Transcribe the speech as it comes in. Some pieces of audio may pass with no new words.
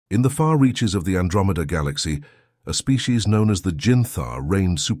In the far reaches of the Andromeda Galaxy, a species known as the Jinthar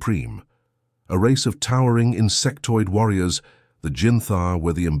reigned supreme. A race of towering insectoid warriors, the Jinthar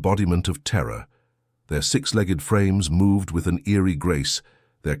were the embodiment of terror. Their six-legged frames moved with an eerie grace,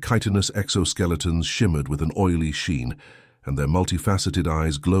 their chitinous exoskeletons shimmered with an oily sheen, and their multifaceted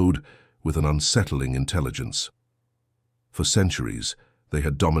eyes glowed with an unsettling intelligence. For centuries, they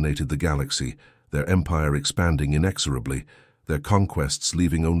had dominated the galaxy, their empire expanding inexorably, their conquests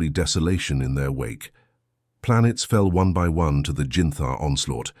leaving only desolation in their wake. Planets fell one by one to the Jinthar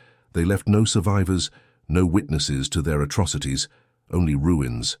onslaught. They left no survivors, no witnesses to their atrocities, only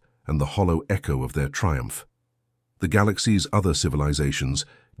ruins and the hollow echo of their triumph. The galaxy's other civilizations,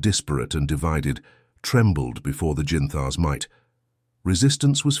 disparate and divided, trembled before the Jinthar's might.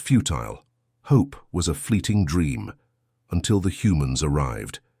 Resistance was futile. Hope was a fleeting dream, until the humans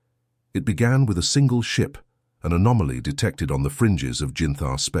arrived. It began with a single ship, an anomaly detected on the fringes of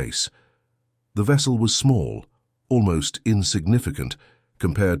Jinthar space. The vessel was small, almost insignificant,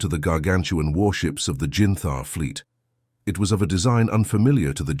 compared to the gargantuan warships of the Jinthar fleet. It was of a design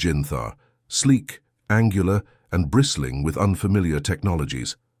unfamiliar to the Jinthar, sleek, angular, and bristling with unfamiliar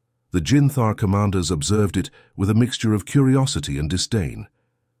technologies. The Jinthar commanders observed it with a mixture of curiosity and disdain.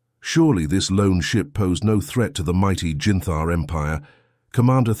 Surely this lone ship posed no threat to the mighty Jinthar Empire.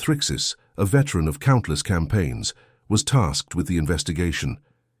 Commander Thrixis, a veteran of countless campaigns, was tasked with the investigation.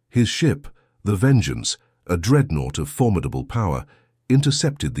 His ship, the Vengeance, a dreadnought of formidable power,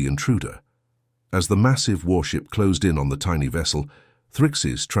 intercepted the intruder. As the massive warship closed in on the tiny vessel,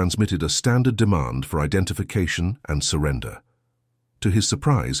 Thrixis transmitted a standard demand for identification and surrender. To his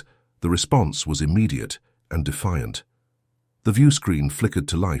surprise, the response was immediate and defiant. The viewscreen flickered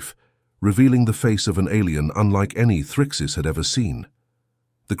to life, revealing the face of an alien unlike any Thrixis had ever seen.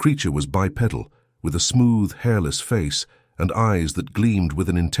 The creature was bipedal, with a smooth, hairless face and eyes that gleamed with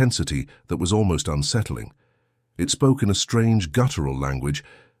an intensity that was almost unsettling. It spoke in a strange, guttural language,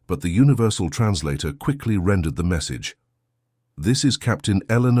 but the universal translator quickly rendered the message. "This is Captain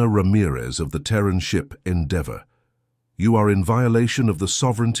Elena Ramirez of the Terran ship Endeavour. You are in violation of the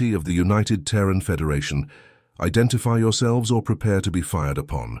sovereignty of the United Terran Federation. Identify yourselves or prepare to be fired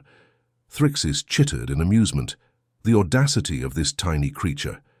upon." Thrixis chittered in amusement. The audacity of this tiny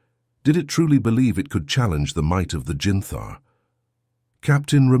creature. Did it truly believe it could challenge the might of the Jinthar?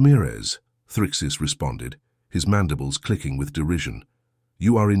 "Captain Ramirez," Thrixis responded, his mandibles clicking with derision.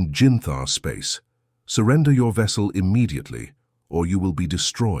 "You are in Jinthar space. Surrender your vessel immediately, or you will be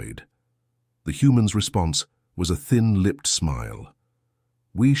destroyed." The human's response was a thin-lipped smile.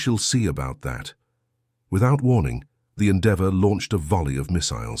 "We shall see about that." Without warning, the Endeavour launched a volley of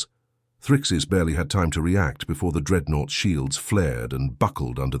missiles. Thrixis barely had time to react before the dreadnought's shields flared and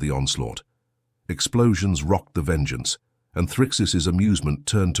buckled under the onslaught. Explosions rocked the Vengeance, and Thrixis's amusement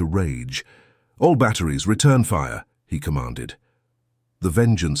turned to rage. "All batteries, return fire," he commanded. The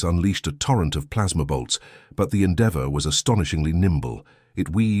Vengeance unleashed a torrent of plasma bolts, but the Endeavour was astonishingly nimble.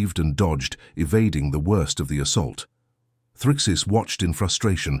 It weaved and dodged, evading the worst of the assault. Thrixis watched in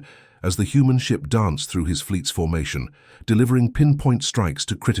frustration as the human ship danced through his fleet's formation, delivering pinpoint strikes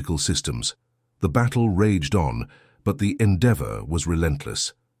to critical systems. The battle raged on, but the Endeavour was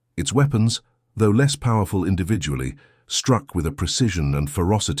relentless. Its weapons, though less powerful individually, struck with a precision and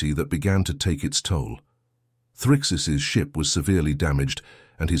ferocity that began to take its toll. Thrixis's ship was severely damaged,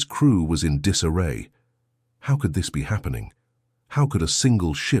 and his crew was in disarray. How could this be happening? How could a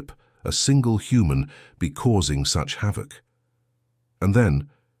single ship, a single human, be causing such havoc? And then,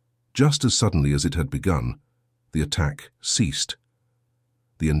 just as suddenly as it had begun, the attack ceased.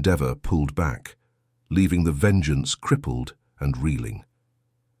 The Endeavour pulled back, leaving the Vengeance crippled and reeling.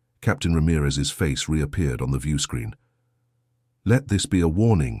 Captain Ramirez's face reappeared on the viewscreen. "Let this be a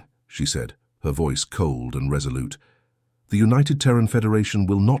warning," she said, her voice cold and resolute. "The United Terran Federation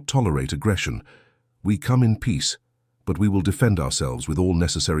will not tolerate aggression. We come in peace, but we will defend ourselves with all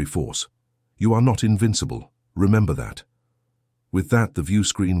necessary force. You are not invincible. Remember that." With that, the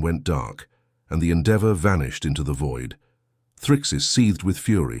viewscreen went dark, and the Endeavour vanished into the void. Thrixis seethed with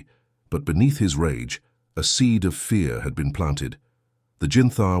fury, but beneath his rage, a seed of fear had been planted. The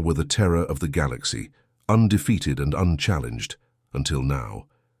Jinthar were the terror of the galaxy, undefeated and unchallenged, until now.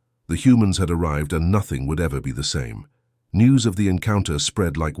 The humans had arrived and nothing would ever be the same. News of the encounter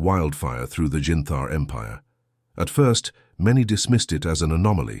spread like wildfire through the Jinthar Empire. At first, many dismissed it as an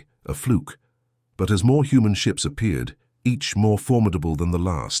anomaly, a fluke. But as more human ships appeared, each more formidable than the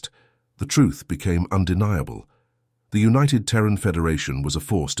last, the truth became undeniable. The United Terran Federation was a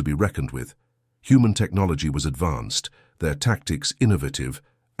force to be reckoned with. Human technology was advanced, their tactics innovative,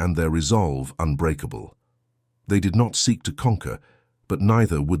 and their resolve unbreakable. They did not seek to conquer, but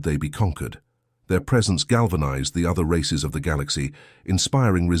neither would they be conquered. Their presence galvanized the other races of the galaxy,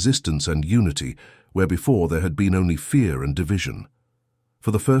 inspiring resistance and unity where before there had been only fear and division.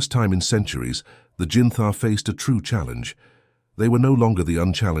 For the first time in centuries, the Jinthar faced a true challenge. They were no longer the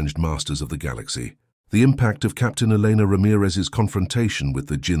unchallenged masters of the galaxy. The impact of Captain Elena Ramirez's confrontation with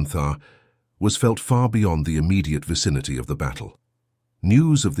the Jinthar was felt far beyond the immediate vicinity of the battle.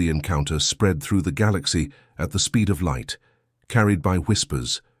 News of the encounter spread through the galaxy at the speed of light, carried by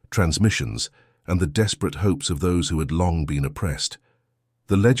whispers, transmissions, and the desperate hopes of those who had long been oppressed.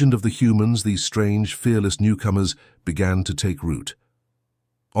 The legend of the humans, these strange, fearless newcomers, began to take root.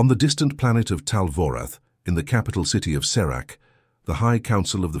 On the distant planet of Talvorath, in the capital city of Serac, the High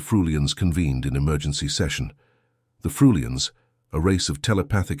Council of the Frulians convened in emergency session. The Frulians, a race of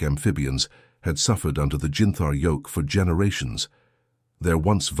telepathic amphibians, had suffered under the Jinthar yoke for generations. Their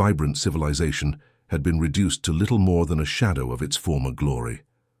once vibrant civilization had been reduced to little more than a shadow of its former glory.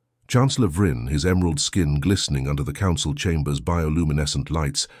 Chancellor Vryn, his emerald skin glistening under the council chamber's bioluminescent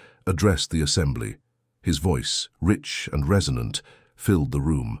lights, addressed the assembly. His voice, rich and resonant, filled the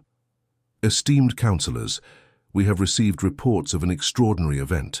room. Esteemed councillors, we have received reports of an extraordinary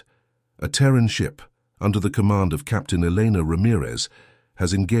event. A Terran ship, under the command of Captain Elena Ramirez,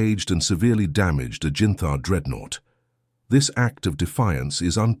 has engaged and severely damaged a Jinthar dreadnought. This act of defiance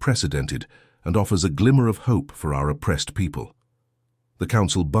is unprecedented and offers a glimmer of hope for our oppressed people. The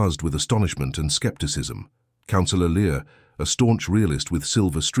council buzzed with astonishment and skepticism. Councillor Lear, a staunch realist with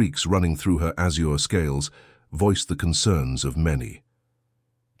silver streaks running through her azure scales, voiced the concerns of many.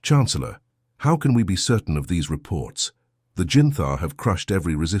 Chancellor, how can we be certain of these reports? The Jinthar have crushed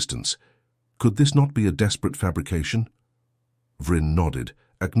every resistance. Could this not be a desperate fabrication? Vryn nodded,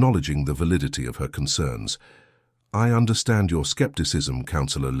 acknowledging the validity of her concerns. I understand your skepticism,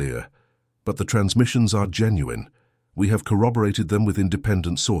 Councillor Lear, but the transmissions are genuine. We have corroborated them with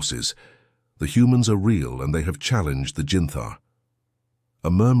independent sources. The humans are real and they have challenged the Jinthar.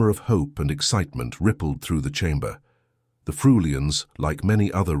 A murmur of hope and excitement rippled through the chamber. The Frulians, like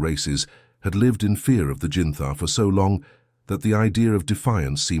many other races, had lived in fear of the Jinthar for so long that the idea of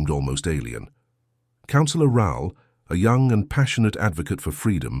defiance seemed almost alien. Councillor Raoul, a young and passionate advocate for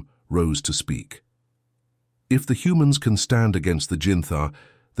freedom, rose to speak. If the humans can stand against the Jinthar,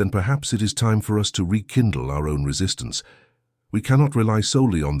 then perhaps it is time for us to rekindle our own resistance. We cannot rely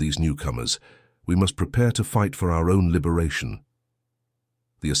solely on these newcomers. We must prepare to fight for our own liberation.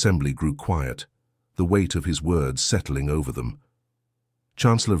 The assembly grew quiet, the weight of his words settling over them.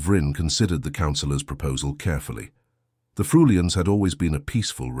 Chancellor Vryn considered the councillor's proposal carefully. The Frulians had always been a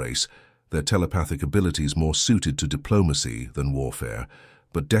peaceful race, their telepathic abilities more suited to diplomacy than warfare,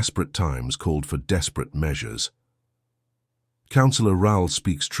 but desperate times called for desperate measures. Councillor Raoul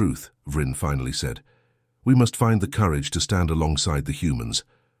speaks truth, Vryn finally said. We must find the courage to stand alongside the humans.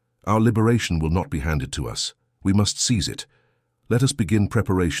 Our liberation will not be handed to us. We must seize it. Let us begin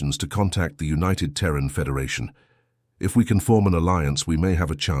preparations to contact the United Terran Federation. If we can form an alliance, we may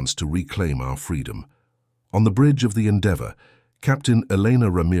have a chance to reclaim our freedom. On the bridge of the Endeavour, Captain Elena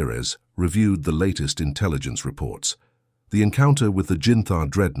Ramirez reviewed the latest intelligence reports. The encounter with the Jinthar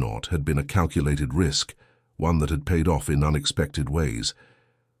dreadnought had been a calculated risk, one that had paid off in unexpected ways.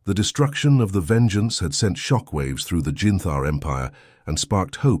 The destruction of the Vengeance had sent shockwaves through the Jinthar Empire and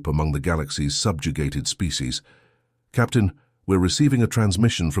sparked hope among the galaxy's subjugated species. Captain, we're receiving a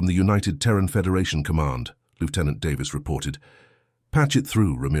transmission from the United Terran Federation Command, Lieutenant Davis reported. Patch it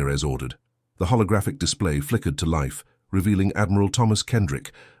through, Ramirez ordered. The holographic display flickered to life, revealing Admiral Thomas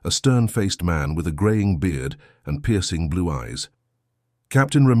Kendrick, a stern-faced man with a graying beard and piercing blue eyes.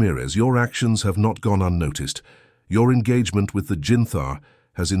 Captain Ramirez, your actions have not gone unnoticed. Your engagement with the Jinthar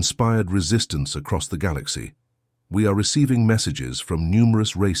has inspired resistance across the galaxy. We are receiving messages from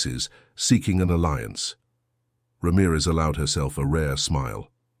numerous races seeking an alliance. Ramirez allowed herself a rare smile.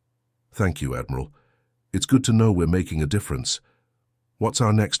 Thank you, Admiral. It's good to know we're making a difference. What's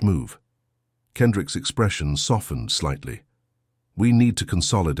our next move? Kendrick's expression softened slightly. We need to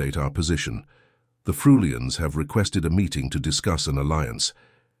consolidate our position. The Frulians have requested a meeting to discuss an alliance.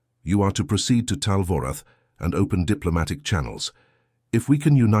 You are to proceed to Talvorath and open diplomatic channels. If we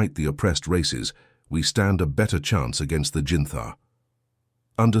can unite the oppressed races, we stand a better chance against the Jinthar.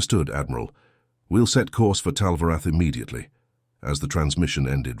 Understood, Admiral. We'll set course for Talvorath immediately. As the transmission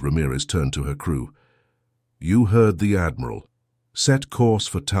ended, Ramirez turned to her crew. You heard the Admiral. Set course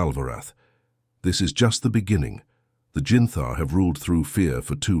for Talvorath. This is just the beginning. The Jinthar have ruled through fear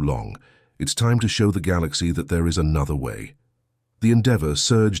for too long. It's time to show the galaxy that there is another way. The Endeavour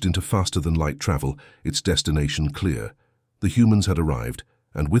surged into faster-than-light travel, its destination clear. The humans had arrived,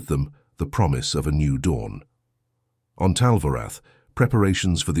 and with them, the promise of a new dawn. On Talvorath,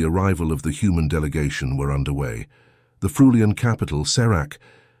 Preparations for the arrival of the human delegation were underway. The Frulian capital, Serac,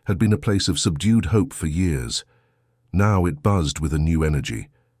 had been a place of subdued hope for years. Now it buzzed with a new energy.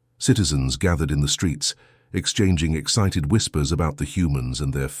 Citizens gathered in the streets, exchanging excited whispers about the humans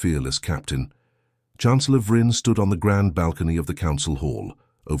and their fearless captain. Chancellor Vryn stood on the grand balcony of the council hall,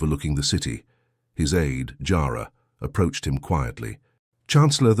 overlooking the city. His aide, Jara, approached him quietly.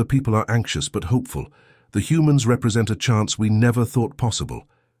 "Chancellor, the people are anxious but hopeful. The humans represent a chance we never thought possible."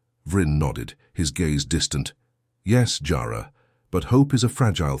 Vryn nodded, his gaze distant. "Yes, Jara, but hope is a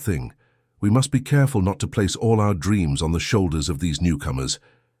fragile thing. We must be careful not to place all our dreams on the shoulders of these newcomers.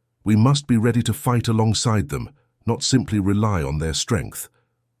 We must be ready to fight alongside them, not simply rely on their strength."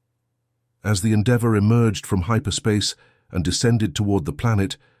 As the Endeavour emerged from hyperspace and descended toward the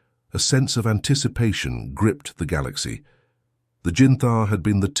planet, a sense of anticipation gripped the galaxy. The Jinthar had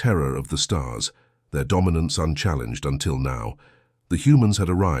been the terror of the stars, their dominance unchallenged until now. The humans had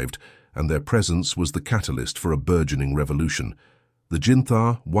arrived, and their presence was the catalyst for a burgeoning revolution. The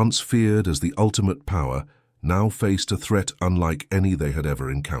Jinthar, once feared as the ultimate power, now faced a threat unlike any they had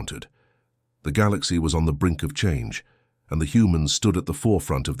ever encountered. The galaxy was on the brink of change, and the humans stood at the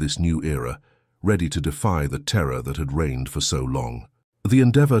forefront of this new era, ready to defy the terror that had reigned for so long. The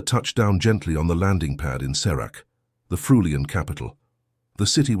Endeavour touched down gently on the landing pad in Serac, the Frulian capital. The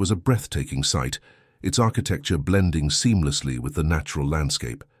city was a breathtaking sight, its architecture blending seamlessly with the natural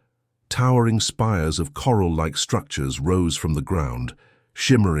landscape. Towering spires of coral-like structures rose from the ground,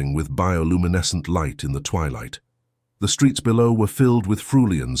 shimmering with bioluminescent light in the twilight. The streets below were filled with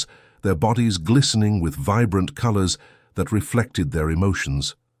Frulians, their bodies glistening with vibrant colors that reflected their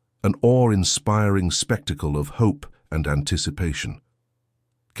emotions, an awe-inspiring spectacle of hope and anticipation.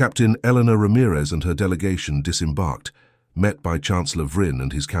 Captain Eleanor Ramirez and her delegation disembarked, met by Chancellor Vryn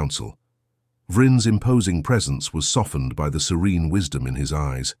and his council. Vryn's imposing presence was softened by the serene wisdom in his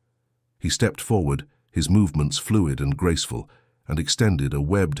eyes. He stepped forward, his movements fluid and graceful, and extended a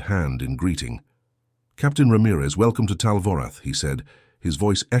webbed hand in greeting. "Captain Ramirez, welcome to Talvorath," he said, his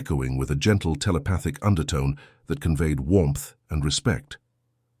voice echoing with a gentle telepathic undertone that conveyed warmth and respect.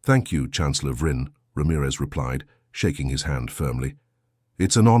 "Thank you, Chancellor Vryn," Ramirez replied, shaking his hand firmly.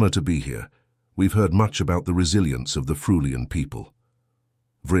 "It's an honor to be here. We've heard much about the resilience of the Frulian people."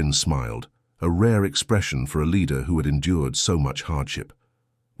 Vryn smiled, a rare expression for a leader who had endured so much hardship.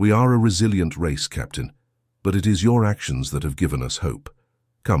 "We are a resilient race, Captain, but it is your actions that have given us hope.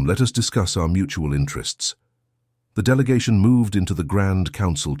 Come, let us discuss our mutual interests." The delegation moved into the Grand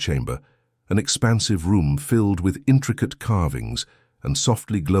Council chamber, an expansive room filled with intricate carvings and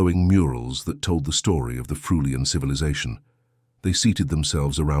softly glowing murals that told the story of the Frulian civilization. They seated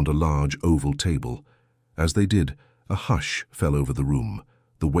themselves around a large oval table. As they did, a hush fell over the room,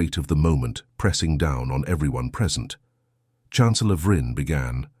 the weight of the moment pressing down on everyone present. Chancellor Vryn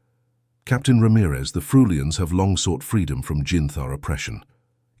began. "Captain Ramirez, the Frulians have long sought freedom from Jinthar oppression.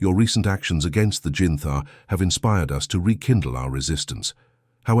 Your recent actions against the Jinthar have inspired us to rekindle our resistance.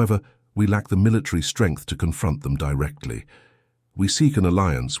 However, we lack the military strength to confront them directly. We seek an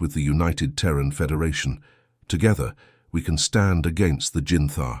alliance with the United Terran Federation. Together, we can stand against the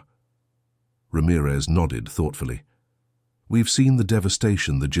Jinthar." Ramirez nodded thoughtfully. "We've seen the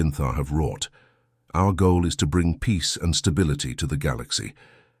devastation the Jinthar have wrought. Our goal is to bring peace and stability to the galaxy.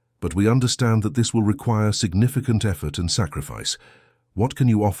 But we understand that this will require significant effort and sacrifice. What can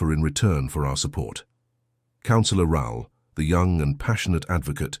you offer in return for our support?" Councillor Raul, the young and passionate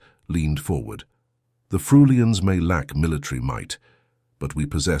advocate, leaned forward. "The Frulians may lack military might, but we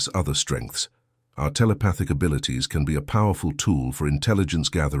possess other strengths. Our telepathic abilities can be a powerful tool for intelligence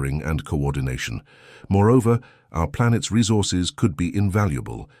gathering and coordination. Moreover, our planet's resources could be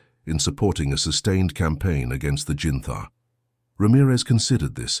invaluable in supporting a sustained campaign against the Jinthar." Ramirez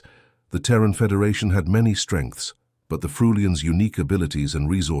considered this. The Terran Federation had many strengths, but the Frulians' unique abilities and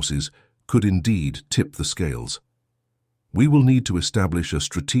resources could indeed tip the scales. "We will need to establish a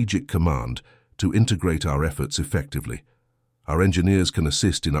strategic command to integrate our efforts effectively. Our engineers can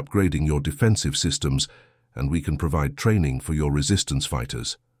assist in upgrading your defensive systems, and we can provide training for your resistance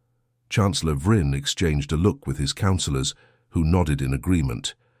fighters." Chancellor Vryn exchanged a look with his councillors, who nodded in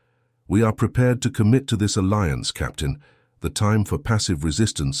agreement. "We are prepared to commit to this alliance, Captain. The time for passive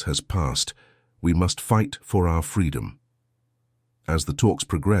resistance has passed. We must fight for our freedom." As the talks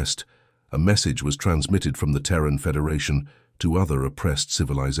progressed, a message was transmitted from the Terran Federation to other oppressed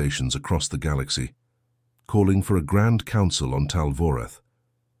civilizations across the galaxy, calling for a Grand Council on Talvorath.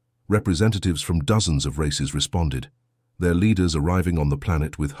 Representatives from dozens of races responded, their leaders arriving on the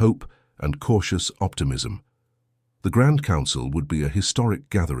planet with hope and cautious optimism. The Grand Council would be a historic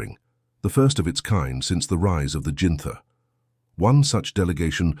gathering, the first of its kind since the rise of the Jinthar. One such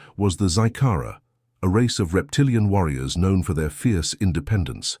delegation was the Zycara, a race of reptilian warriors known for their fierce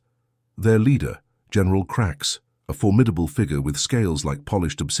independence. Their leader, General Krax, a formidable figure with scales like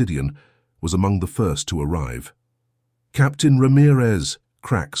polished obsidian, was among the first to arrive. "Captain Ramirez,"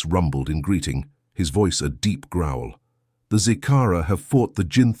 Krax rumbled in greeting, his voice a deep growl. "The Zycara have fought the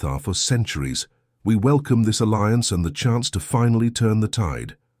Jinthar for centuries. We welcome this alliance and the chance to finally turn the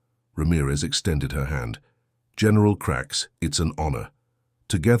tide." Ramirez extended her hand. "General Krax, it's an honor.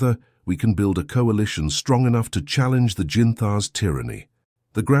 Together, we can build a coalition strong enough to challenge the Jinthar's tyranny."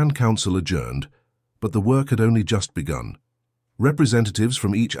 The Grand Council adjourned, but the work had only just begun. Representatives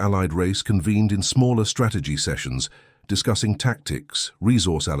from each allied race convened in smaller strategy sessions, discussing tactics,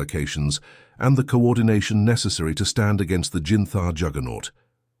 resource allocations, and the coordination necessary to stand against the Jinthar juggernaut.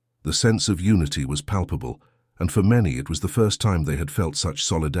 The sense of unity was palpable, and for many it was the first time they had felt such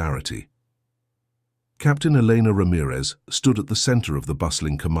solidarity. Captain Elena Ramirez stood at the center of the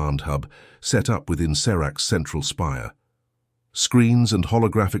bustling command hub, set up within Serac's central spire. Screens and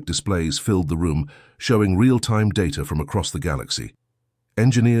holographic displays filled the room, showing real-time data from across the galaxy.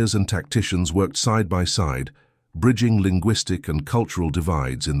 Engineers and tacticians worked side by side, bridging linguistic and cultural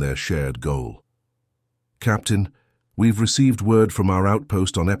divides in their shared goal. "Captain, we've received word from our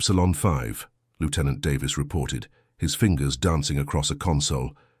outpost on Epsilon 5, Lieutenant Davis reported, his fingers dancing across a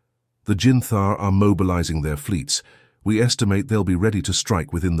console. "The Jinthar are mobilizing their fleets. We estimate they'll be ready to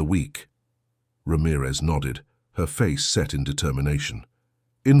strike within the week." Ramirez nodded, her face set in determination.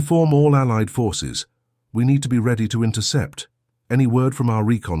 "Inform all Allied forces. We need to be ready to intercept. Any word from our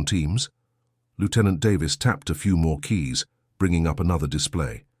recon teams?" Lieutenant Davis tapped a few more keys, bringing up another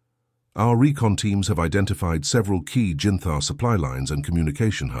display. "Our recon teams have identified several key Jinthar supply lines and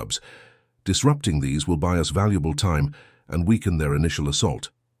communication hubs. Disrupting these will buy us valuable time and weaken their initial assault."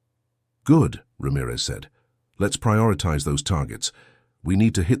 "Good," Ramirez said. "Let's prioritize those targets. We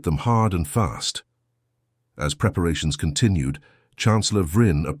need to hit them hard and fast." As preparations continued, Chancellor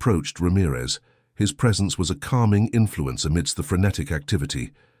Vryn approached Ramirez. His presence was a calming influence amidst the frenetic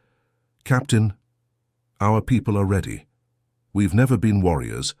activity. "Captain, our people are ready. We've never been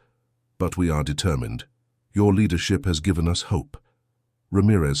warriors, but we are determined. Your leadership has given us hope."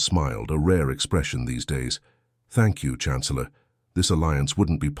 Ramirez smiled, a rare expression these days. "Thank you, Chancellor. This alliance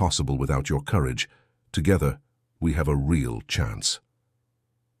wouldn't be possible without your courage. Together, we have a real chance."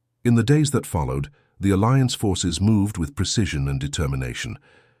 In the days that followed, the Alliance forces moved with precision and determination.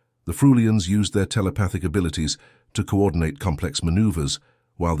 The Frulians used their telepathic abilities to coordinate complex maneuvers,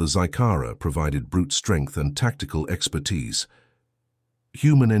 while the Zycara provided brute strength and tactical expertise.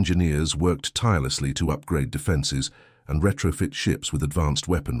 Human engineers worked tirelessly to upgrade defenses and retrofit ships with advanced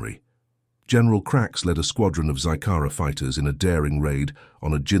weaponry. General Krax led a squadron of Zycara fighters in a daring raid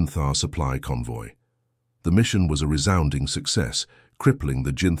on a Jinthar supply convoy. The mission was a resounding success, crippling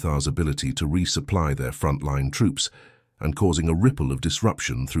the Jinthar's ability to resupply their frontline troops and causing a ripple of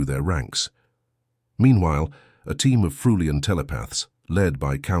disruption through their ranks. Meanwhile, a team of Frulian telepaths, led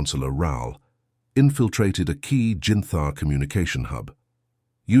by Councillor Raal, infiltrated a key Jinthar communication hub.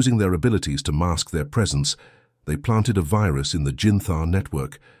 Using their abilities to mask their presence, they planted a virus in the Jinthar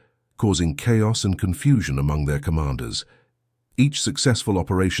network, causing chaos and confusion among their commanders. Each successful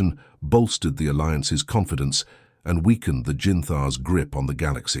operation bolstered the Alliance's confidence and weakened the Jinthar's grip on the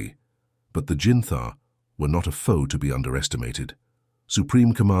galaxy. But the Jinthar were not a foe to be underestimated.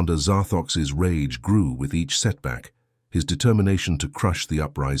 Supreme Commander Zarthox's rage grew with each setback, his determination to crush the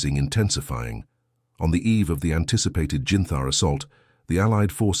uprising intensifying. On the eve of the anticipated Jinthar assault, the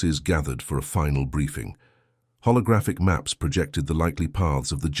Allied forces gathered for a final briefing. Holographic maps projected the likely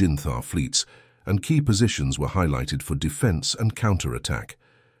paths of the Jinthar fleets, and key positions were highlighted for defense and counterattack.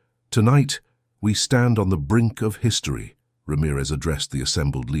 "Tonight, we stand on the brink of history," Ramirez addressed the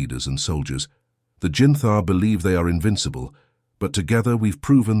assembled leaders and soldiers. "The Jinthar believe they are invincible, but together we've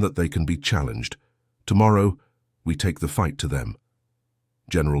proven that they can be challenged. Tomorrow, we take the fight to them."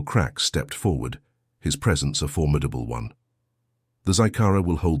 General Krax stepped forward, his presence a formidable one. "The Zycara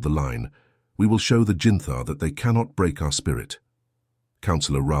will hold the line. We will show the Jinthar that they cannot break our spirit."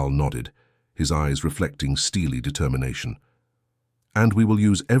 Councillor Raal nodded, his eyes reflecting steely determination. "And we will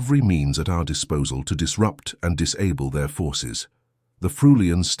use every means at our disposal to disrupt and disable their forces. The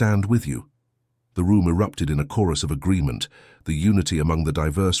Frulians stand with you." The room erupted in a chorus of agreement, the unity among the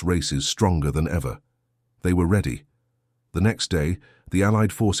diverse races stronger than ever. They were ready. The next day, the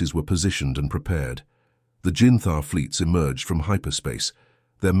Allied forces were positioned and prepared. The Jinthar fleets emerged from hyperspace,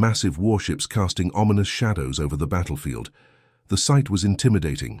 their massive warships casting ominous shadows over the battlefield. The sight was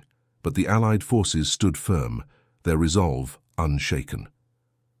intimidating, but the Allied forces stood firm, their resolve unshaken.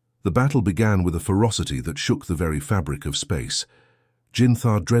 The battle began with a ferocity that shook the very fabric of space.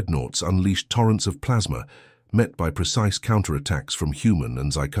 Jinthar dreadnoughts unleashed torrents of plasma, met by precise counterattacks from human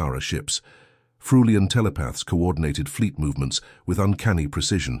and Zykara ships. Frulian telepaths coordinated fleet movements with uncanny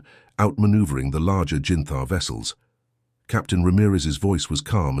precision, outmaneuvering the larger Jinthar vessels. Captain Ramirez's voice was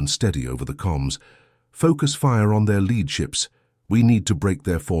calm and steady over the comms. "Focus fire on their lead ships. We need to break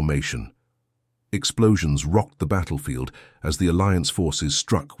their formation." Explosions rocked the battlefield as the Alliance forces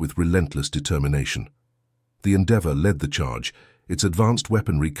struck with relentless determination. The Endeavour led the charge, its advanced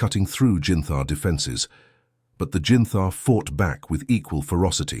weaponry cutting through Jinthar defenses. But the Jinthar fought back with equal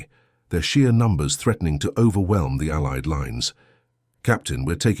ferocity, their sheer numbers threatening to overwhelm the Allied lines. "Captain,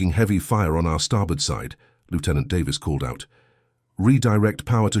 we're taking heavy fire on our starboard side," Lieutenant Davis called out. "Redirect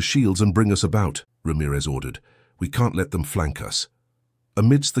power to shields and bring us about," Ramirez ordered. "We can't let them flank us."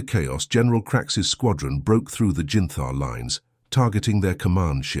 Amidst the chaos, General Krax's squadron broke through the Jinthar lines, targeting their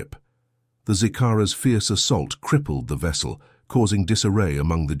command ship. The Zykara's fierce assault crippled the vessel, causing disarray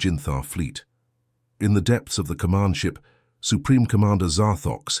among the Jinthar fleet. In the depths of the command ship, Supreme Commander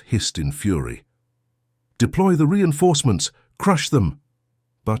Zarthox hissed in fury. "Deploy the reinforcements! Crush them!"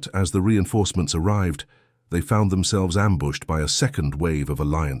 But as the reinforcements arrived, they found themselves ambushed by a second wave of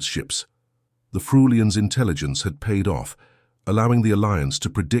Alliance ships. The Frulians' intelligence had paid off, allowing the Alliance to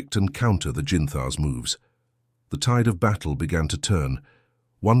predict and counter the Jinthar's moves. The tide of battle began to turn.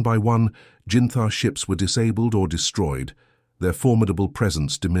 One by one, Jinthar ships were disabled or destroyed, their formidable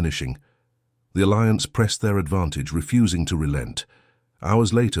presence diminishing. The Alliance pressed their advantage, refusing to relent.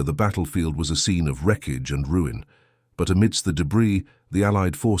 Hours later, the battlefield was a scene of wreckage and ruin, but amidst the debris, the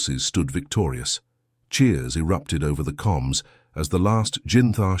Allied forces stood victorious. Cheers erupted over the comms as the last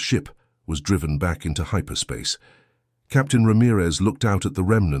Jinthar ship was driven back into hyperspace. Captain Ramirez looked out at the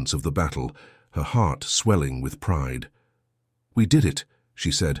remnants of the battle, her heart swelling with pride. "We did it," she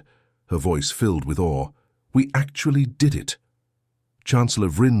said, her voice filled with awe. "We actually did it." Chancellor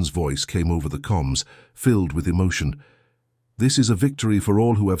Vrin's voice came over the comms, filled with emotion. "This is a victory for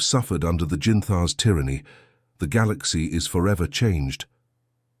all who have suffered under the Jinthar's tyranny. The galaxy is forever changed."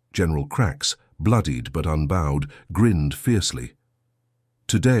 General Krax, bloodied but unbowed, grinned fiercely.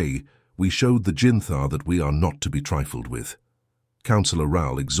 "Today, we showed the Jinthar that we are not to be trifled with." Councillor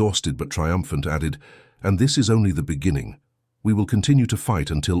Ral, exhausted but triumphant, added, "And this is only the beginning. We will continue to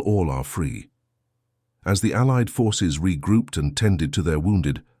fight until all are free." As the Allied forces regrouped and tended to their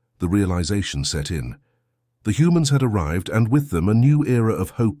wounded, the realization set in. The humans had arrived, and with them a new era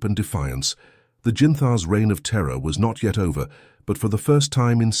of hope and defiance. The Jinthar's reign of terror was not yet over, but for the first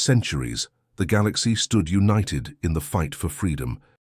time in centuries, the galaxy stood united in the fight for freedom.